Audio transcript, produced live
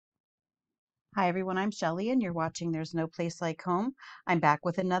Hi everyone, I'm Shelly and you're watching There's No Place Like Home. I'm back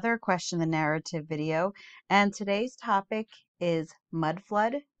with another Question the Narrative video, and today's topic is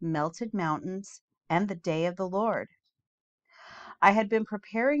mudflood, melted mountains, and the day of the Lord. I had been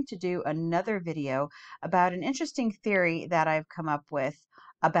preparing to do another video about an interesting theory that I've come up with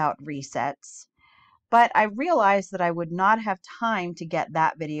about resets, but I realized that I would not have time to get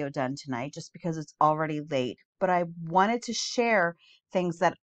that video done tonight just because it's already late. But I wanted to share things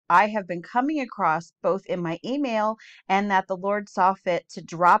that I have been coming across both in my email and that the Lord saw fit to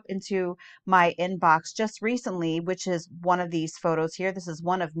drop into my inbox just recently, which is one of these photos here. This is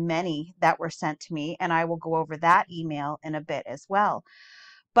one of many that were sent to me, and I will go over that email in a bit as well.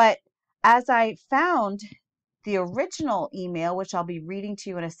 But as I found the original email, which I'll be reading to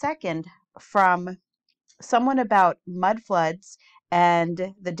you in a second, from someone about mud floods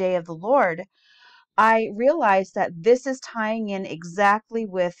and the day of the Lord, I realized that this is tying in exactly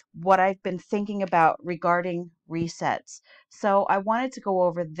with what I've been thinking about regarding resets. So I wanted to go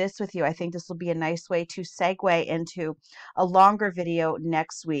over this with you. I think this will be a nice way to segue into a longer video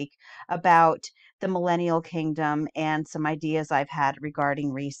next week about the millennial kingdom and some ideas I've had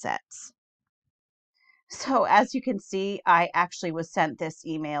regarding resets. So as you can see, I actually was sent this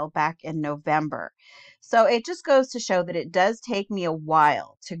email back in November. So it just goes to show that it does take me a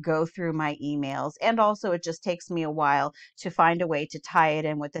while to go through my emails, and also it just takes me a while to find a way to tie it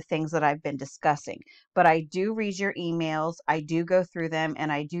in with the things that I've been discussing. But I do read your emails, I do go through them, and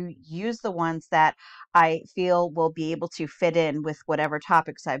I do use the ones that I feel will be able to fit in with whatever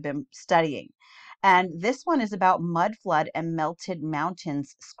topics I've been studying. And this one is about mud flood and melted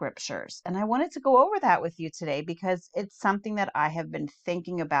mountains scriptures. And I wanted to go over that with you today because it's something that I have been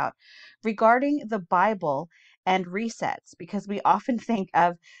thinking about regarding the Bible and resets, because we often think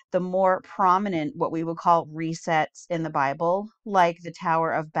of the more prominent, what we would call resets in the Bible, like the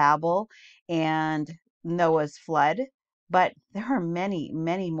Tower of Babel and Noah's flood. But there are many,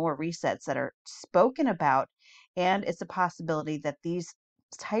 many more resets that are spoken about. And it's a possibility that these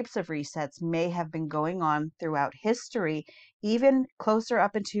types of resets may have been going on throughout history, even closer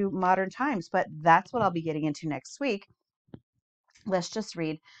up into modern times. But that's what I'll be getting into next week. Let's just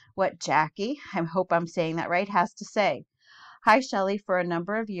read what Jackie, I hope I'm saying that right, has to say. Hi, Shelley. For a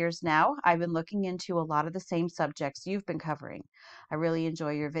number of years now, I've been looking into a lot of the same subjects you've been covering. I really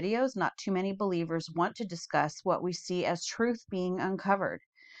enjoy your videos. Not too many believers want to discuss what we see as truth being uncovered.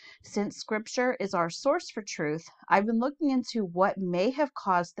 Since Scripture is our source for truth, I've been looking into what may have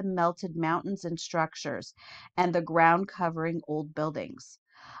caused the melted mountains and structures and the ground covering old buildings.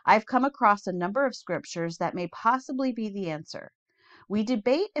 I've come across a number of scriptures that may possibly be the answer. We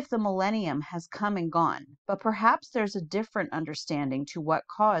debate if the millennium has come and gone, but perhaps there's a different understanding to what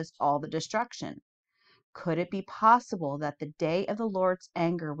caused all the destruction. Could it be possible that the day of the Lord's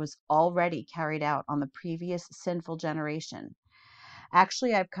anger was already carried out on the previous sinful generation?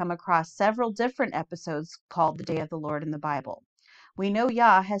 Actually, I've come across several different episodes called the Day of the Lord in the Bible. We know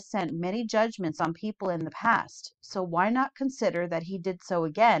Yah has sent many judgments on people in the past, so why not consider that he did so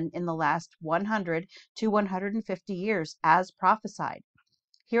again in the last 100 to 150 years as prophesied?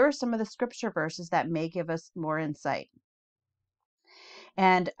 Here are some of the scripture verses that may give us more insight.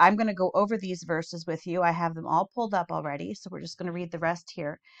 And I'm going to go over these verses with you. I have them all pulled up already, so we're just going to read the rest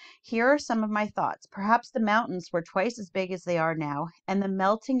here. Here are some of my thoughts. Perhaps the mountains were twice as big as they are now, and the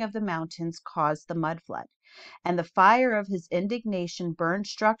melting of the mountains caused the mud flood. And the fire of his indignation burned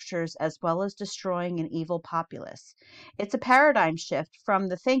structures as well as destroying an evil populace. It's a paradigm shift from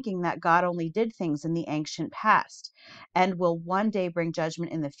the thinking that God only did things in the ancient past and will one day bring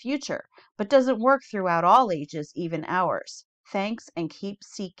judgment in the future, but doesn't work throughout all ages, even ours. Thanks, and keep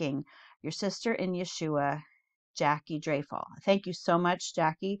seeking. Your sister in Yeshua, Jackie Dreyfall. Thank you so much,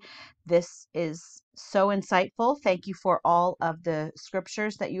 Jackie. This is so insightful. Thank you for all of the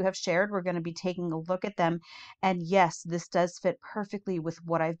scriptures that you have shared. We're going to be taking a look at them. And yes, this does fit perfectly with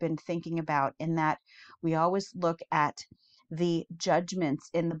what I've been thinking about, in that we always look at the judgments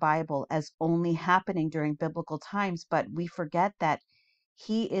in the Bible as only happening during biblical times, but we forget that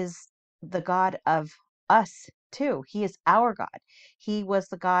he is the God of us too. He is our God. He was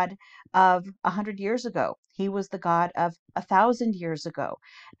the God of 100 years ago. He was the God of 1,000 years ago.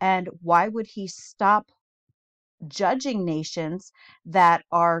 And why would he stop judging nations that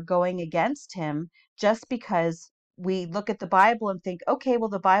are going against him just because we look at the Bible and think, okay, well,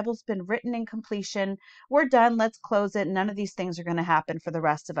 the Bible's been written in completion. We're done. Let's close it. None of these things are going to happen for the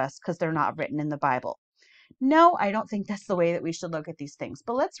rest of us because they're not written in the Bible. No, I don't think that's the way that we should look at these things.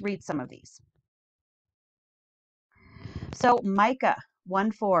 But let's read some of these. So Micah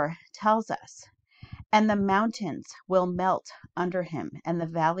 1:4 tells us, And the mountains will melt under him, and the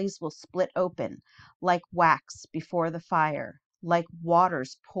valleys will split open like wax before the fire, like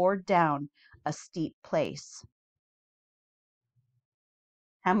waters poured down a steep place.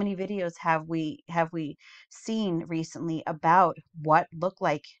 How many videos have we seen recently about what look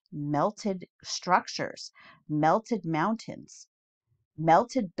like melted structures, melted mountains,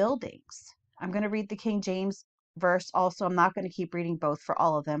 melted buildings? I'm going to read the King James verse also. I'm not going to keep reading both for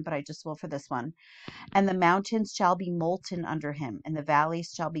all of them, but I just will for this one. And the mountains shall be molten under him, and the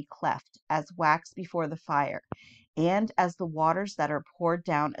valleys shall be cleft as wax before the fire, and as the waters that are poured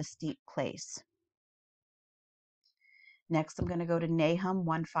down a steep place. Next, I'm going to go to Nahum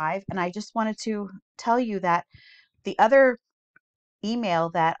 1:5, and I just wanted to tell you that the other email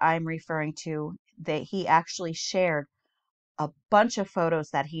that I'm referring to, that he actually shared a bunch of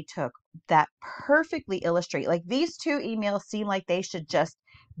photos that he took that perfectly illustrate, like these two emails seem like they should just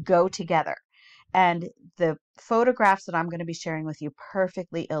go together. And the photographs that I'm going to be sharing with you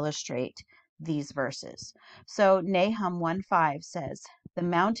perfectly illustrate these verses. So Nahum 1:5 says, "The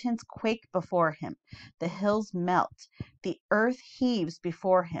mountains quake before him, the hills melt, the earth heaves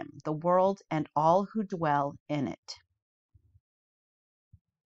before him, the world and all who dwell in it."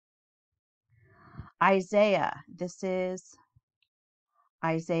 Isaiah, this is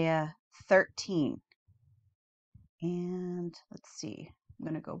Isaiah 13. And let's see, I'm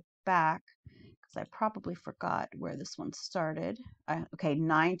going to go back because I probably forgot where this one started. Okay,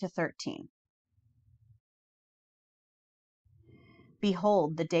 9 to 13.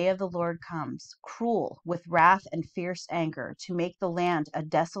 Behold, the day of the Lord comes, cruel, with wrath and fierce anger, to make the land a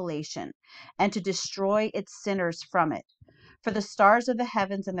desolation, and to destroy its sinners from it. For the stars of the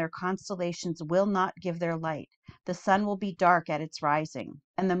heavens and their constellations will not give their light. The sun will be dark at its rising,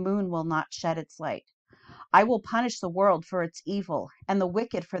 and the moon will not shed its light. I will punish the world for its evil, and the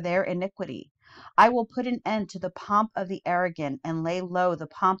wicked for their iniquity. I will put an end to the pomp of the arrogant, and lay low the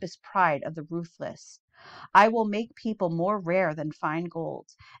pompous pride of the ruthless. I will make people more rare than fine gold,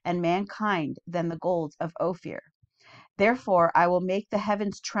 and mankind than the gold of Ophir. Therefore I will make the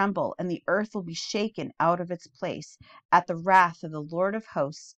heavens tremble, and the earth will be shaken out of its place at the wrath of the Lord of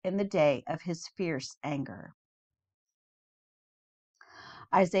hosts in the day of his fierce anger.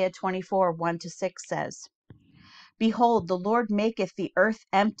 Isaiah 24, 1-6 says, Behold, the Lord maketh the earth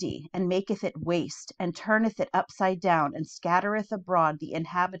empty, and maketh it waste, and turneth it upside down, and scattereth abroad the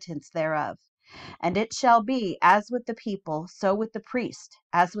inhabitants thereof. And it shall be, as with the people, so with the priest,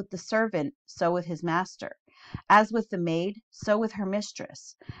 as with the servant, so with his master, as with the maid, so with her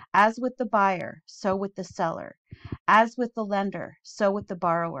mistress, as with the buyer, so with the seller, as with the lender, so with the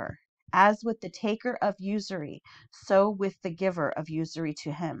borrower, as with the taker of usury, so with the giver of usury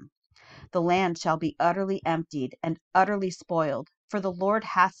to him. The land shall be utterly emptied and utterly spoiled, for the Lord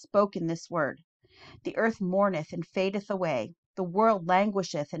hath spoken this word. The earth mourneth and fadeth away. The world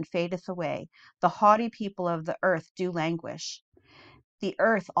languisheth and fadeth away. The haughty people of the earth do languish. The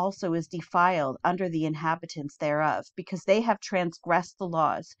earth also is defiled under the inhabitants thereof, because they have transgressed the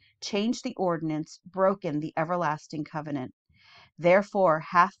laws, changed the ordinance, broken the everlasting covenant. Therefore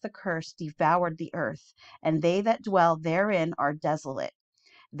hath the curse devoured the earth, and they that dwell therein are desolate.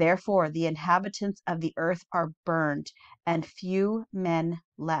 Therefore the inhabitants of the earth are burned, and few men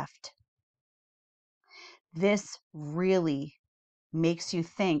left. This really makes you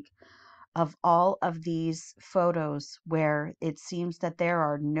think of all of these photos where it seems that there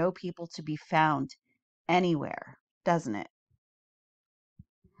are no people to be found anywhere, doesn't it?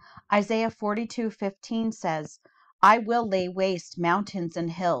 Isaiah 42:15 says, I will lay waste mountains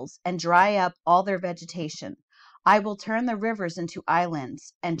and hills, and dry up all their vegetation. I will turn the rivers into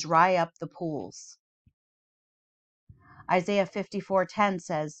islands, and dry up the pools. Isaiah 54:10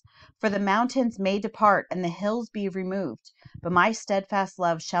 says, For the mountains may depart and the hills be removed, but my steadfast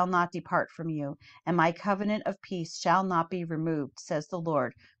love shall not depart from you, and my covenant of peace shall not be removed, says the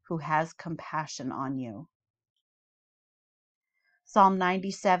Lord, who has compassion on you. Psalm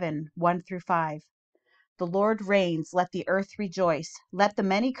 97, 1-5. The Lord reigns, let the earth rejoice, let the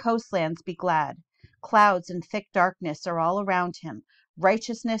many coastlands be glad. Clouds and thick darkness are all around him.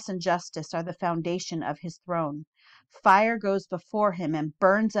 Righteousness and justice are the foundation of his throne. Fire goes before him and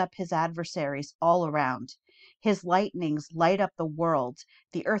burns up his adversaries all around. His lightnings light up the world.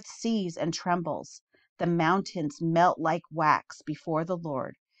 The earth sees and trembles. The mountains melt like wax before the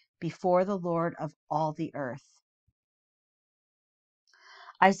Lord of all the earth.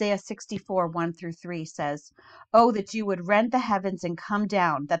 Isaiah 64, 1-3 says, Oh, that you would rend the heavens and come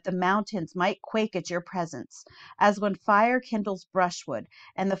down, that the mountains might quake at your presence, as when fire kindles brushwood,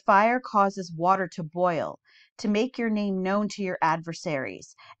 and the fire causes water to boil, to make your name known to your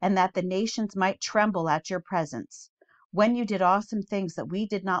adversaries, and that the nations might tremble at your presence. When you did awesome things that we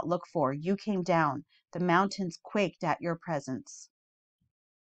did not look for, you came down. The mountains quaked at your presence.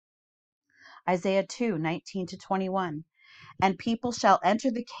 Isaiah 2:19-21. And people shall enter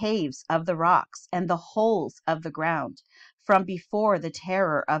the caves of the rocks and the holes of the ground, from before the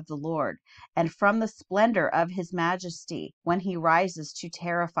terror of the Lord, and from the splendor of his majesty, when he rises to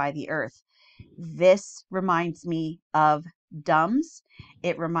terrify the earth. This reminds me of Dumbs.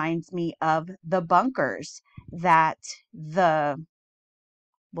 It reminds me of the bunkers that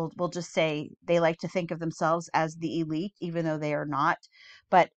we'll just say they like to think of themselves as the elite, even though they are not,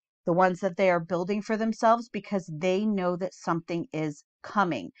 but the ones that they are building for themselves because they know that something is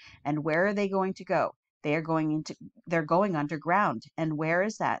coming. And where are they going to go? They're going underground. And where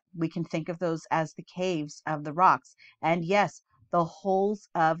is that? We can think of those as the caves of the rocks. And yes, the holes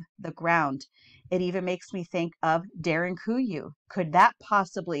of the ground. It even makes me think of Kuyu. Could that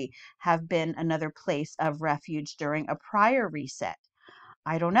possibly have been another place of refuge during a prior reset?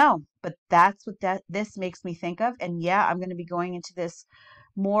 I don't know, but that's what this makes me think of. And yeah, I'm going to be going into this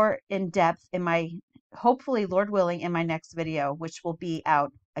more in depth in my, hopefully, Lord willing, in my next video, which will be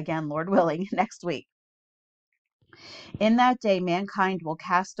out again, Lord willing, next week. In that day, mankind will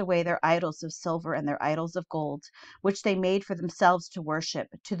cast away their idols of silver and their idols of gold, which they made for themselves to worship,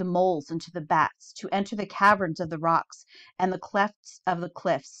 to the moles and to the bats, to enter the caverns of the rocks and the clefts of the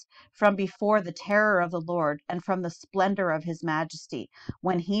cliffs, from before the terror of the Lord and from the splendor of his majesty,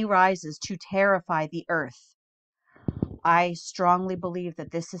 when he rises to terrify the earth. I strongly believe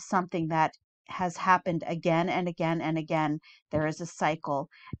that this is something that has happened again and again and again. There is a cycle,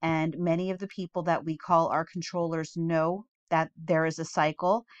 and many of the people that we call our controllers know that there is a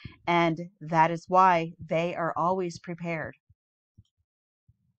cycle, and that is why they are always prepared.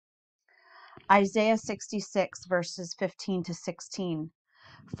 Isaiah 66 verses 15-16.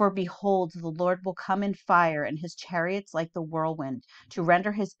 For behold, the Lord will come in fire, and his chariots like the whirlwind, to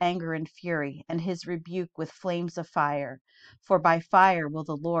render his anger in fury, and his rebuke with flames of fire. For by fire will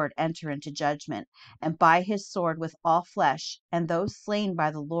the Lord enter into judgment, and by his sword with all flesh, and those slain by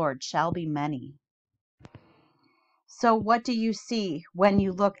the Lord shall be many. So what do you see when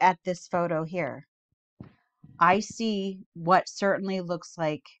you look at this photo here? I see what certainly looks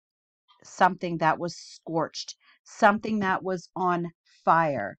like something that was scorched, something that was on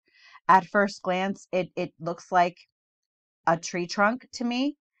fire. At first glance, it looks like a tree trunk to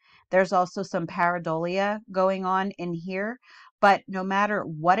me. There's also some pareidolia going on in here. But no matter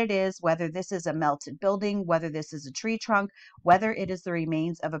what it is, whether this is a melted building, whether this is a tree trunk, whether it is the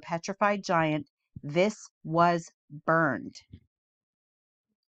remains of a petrified giant, this was burned.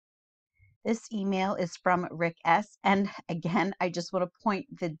 This email is from Rick S. And again, I just want to point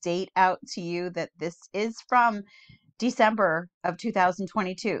the date out to you that this is from December of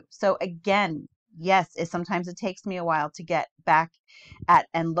 2022. So again, yes, sometimes it takes me a while to get back at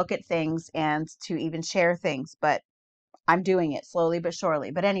and look at things and to even share things, but I'm doing it slowly but surely.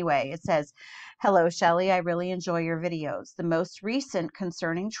 But anyway, it says, hello, Shelley. I really enjoy your videos. The most recent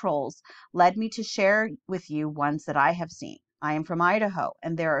concerning trolls led me to share with you ones that I have seen. I am from Idaho,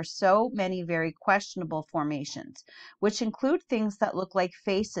 and there are so many very questionable formations, which include things that look like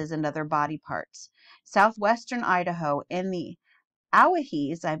faces and other body parts. Southwestern Idaho and the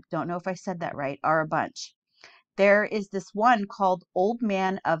Owyhees, I don't know if I said that right, are a bunch. There is this one called Old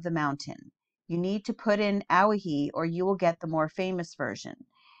Man of the Mountain. You need to put in Owyhee or you will get the more famous version.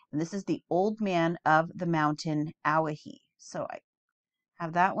 And this is the Old Man of the Mountain Owyhee. So I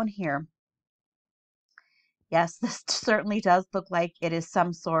have that one here. Yes, this certainly does look like it is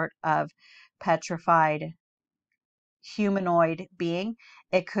some sort of petrified humanoid being.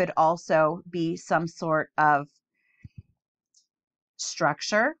 It could also be some sort of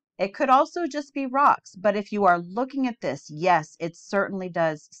structure. It could also just be rocks, but if you are looking at this, yes, it certainly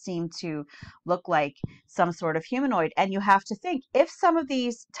does seem to look like some sort of humanoid. And you have to think, if some of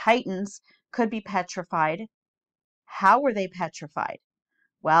these titans could be petrified, how were they petrified?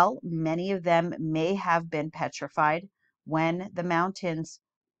 Well, many of them may have been petrified when the mountains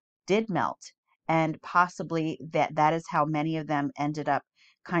did melt, and possibly that is how many of them ended up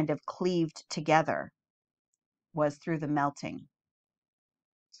kind of cleaved together, was through the melting.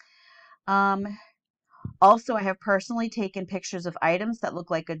 Also, I have personally taken pictures of items that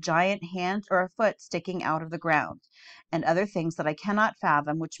look like a giant hand or a foot sticking out of the ground, and other things that I cannot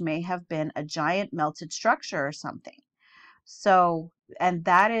fathom, which may have been a giant melted structure or something. So, and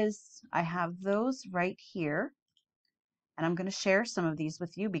that is, I have those right here, and I'm going to share some of these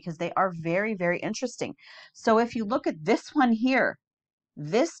with you because they are very, very interesting. So if you look at this one here,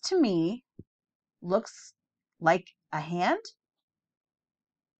 this to me looks like a hand.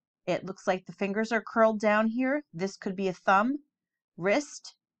 It looks like the fingers are curled down here. This could be a thumb,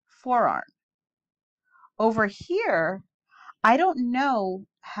 wrist, forearm. Over here, I don't know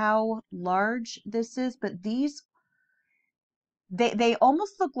how large this is, but they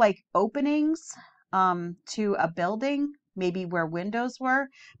almost look like openings to a building, maybe where windows were,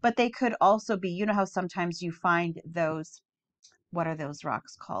 but they could also be, you know how sometimes you find those, what are those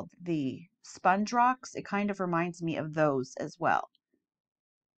rocks called? The sponge rocks. It kind of reminds me of those as well.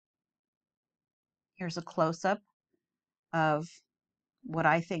 Here's a close-up of what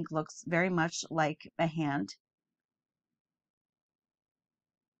I think looks very much like a hand.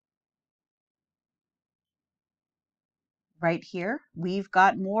 Right here, we've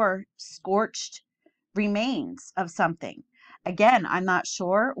got more scorched remains of something. Again, I'm not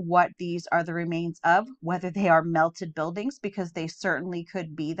sure what these are the remains of, whether they are melted buildings, because they certainly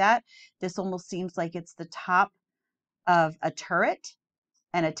could be that. This almost seems like it's the top of a turret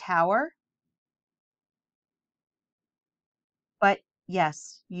and a tower. But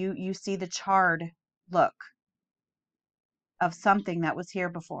yes, you see the charred look of something that was here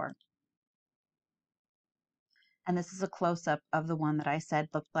before. And this is a close-up of the one that I said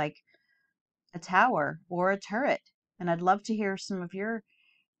looked like a tower or a turret. And I'd love to hear some of your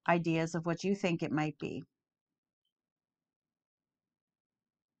ideas of what you think it might be.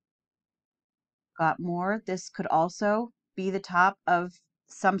 Got more. This could also be the top of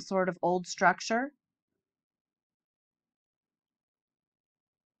some sort of old structure.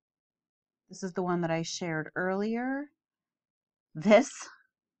 This is the one that I shared earlier. This,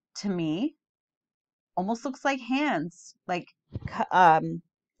 to me, almost looks like hands, like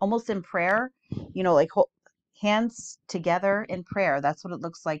almost in prayer, like hands together in prayer. That's what it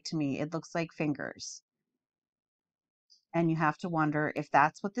looks like to me. It looks like fingers. And you have to wonder, if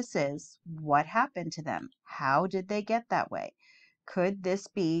that's what this is, what happened to them? How did they get that way? Could this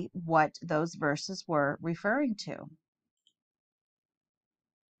be what those verses were referring to?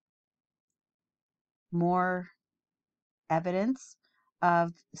 More evidence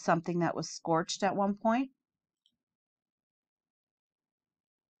of something that was scorched at one point.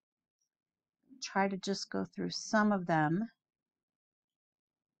 Try to just go through some of them.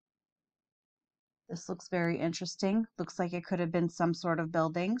 This looks very interesting. Looks like it could have been some sort of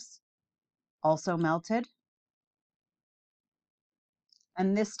buildings, also melted.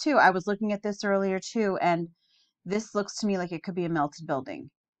 And this too, I was looking at this earlier too, and this looks to me like it could be a melted building.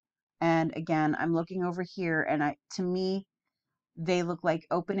 And again, I'm looking over here, and to me, they look like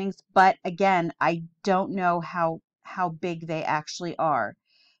openings, but again, I don't know how big they actually are.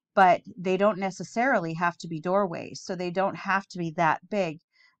 But they don't necessarily have to be doorways, so they don't have to be that big,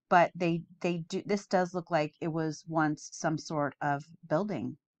 but they do. This does look like it was once some sort of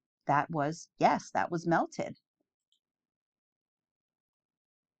building that was, yes, that was melted.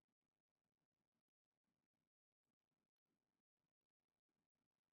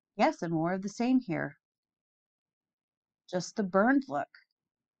 Yes, and more of the same here, just the burned look.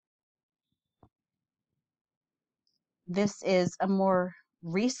 This is a more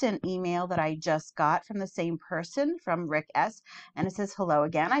recent email that I just got from the same person, from Rick S. And it says, hello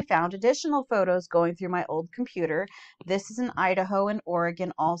again. I found additional photos going through my old computer. This is in Idaho and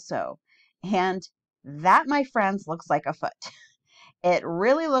Oregon also. And that, my friends, looks like a foot. It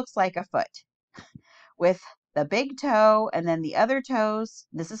really looks like a foot with the big toe and then the other toes.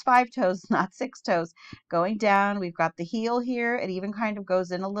 This is 5 toes, not 6 toes, going down. We've got the heel here. It even kind of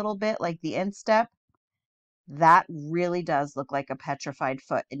goes in a little bit like the instep. That really does look like a petrified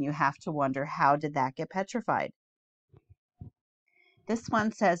foot, and you have to wonder, how did that get petrified? This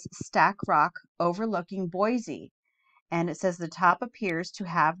one says Stack Rock overlooking Boise, and it says the top appears to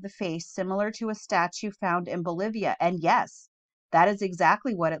have the face similar to a statue found in Bolivia. And yes, that is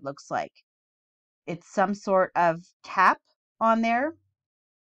exactly what it looks like. It's some sort of cap on there.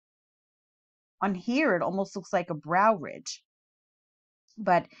 On here, it almost looks like a brow ridge,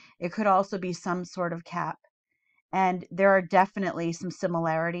 but it could also be some sort of cap. And there are definitely some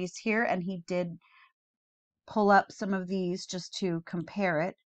similarities here, and he did pull up some of these just to compare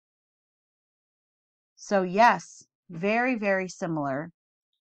it. So yes, very, very similar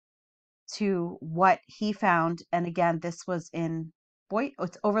to what he found. And again, this was in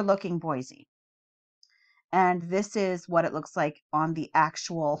it's overlooking Boise. And this is what it looks like on the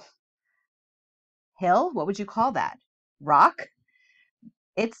actual hill. What would you call that? Rock?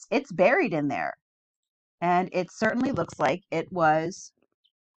 It's buried in there. And it certainly looks like it was,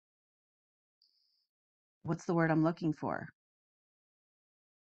 what's the word I'm looking for?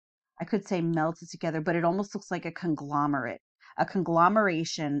 I could say melted together, but it almost looks like a conglomerate, a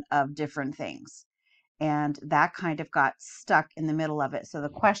conglomeration of different things. and that kind of got stuck in the middle of it. So the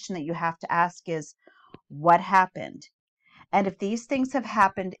question that you have to ask is, what happened? And if these things have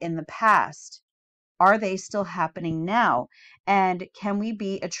happened in the past, are they still happening now? And can we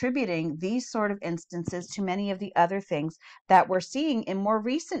be attributing these sort of instances to many of the other things that we're seeing in more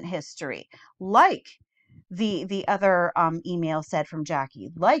recent history, like the other email said from Jackie,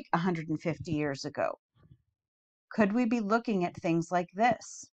 like 150 years ago? Could we be looking at things like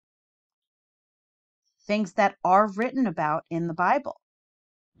this? Things that are written about in the Bible.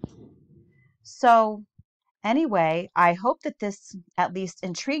 So anyway, I hope that this at least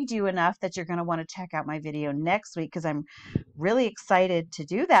intrigued you enough that you're going to want to check out my video next week, because I'm really excited to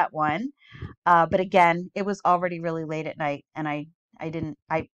do that one. But again, it was already really late at night, and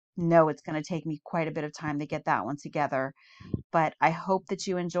I know it's going to take me quite a bit of time to get that one together. But I hope that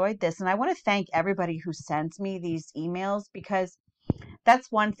you enjoyed this. And I want to thank everybody who sends me these emails, because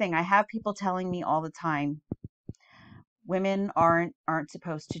that's one thing. I have people telling me all the time, women aren't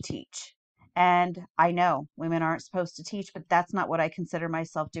supposed to teach. And I know women aren't supposed to teach, but that's not what I consider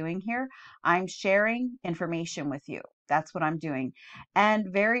myself doing here. I'm sharing information with you. That's what I'm doing. And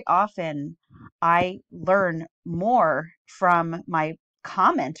very often I learn more from my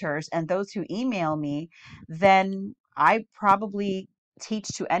commenters and those who email me than I probably teach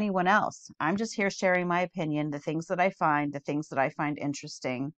to anyone else. I'm just here sharing my opinion, the things that I find, the things that I find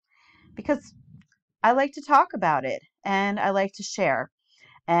interesting, because I like to talk about it and I like to share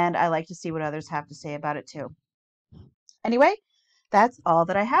and I like to see what others have to say about it too. Anyway, that's all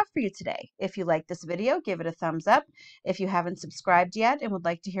that I have for you today. If you like this video, give it a thumbs up. If you haven't subscribed yet and would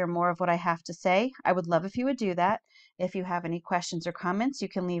like to hear more of what I have to say, I would love if you would do that. If you have any questions or comments, you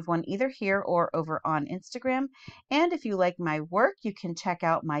can leave one either here or over on Instagram. And if you like my work, you can check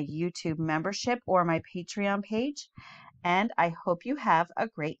out my YouTube membership or my Patreon page. And I hope you have a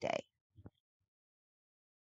great day.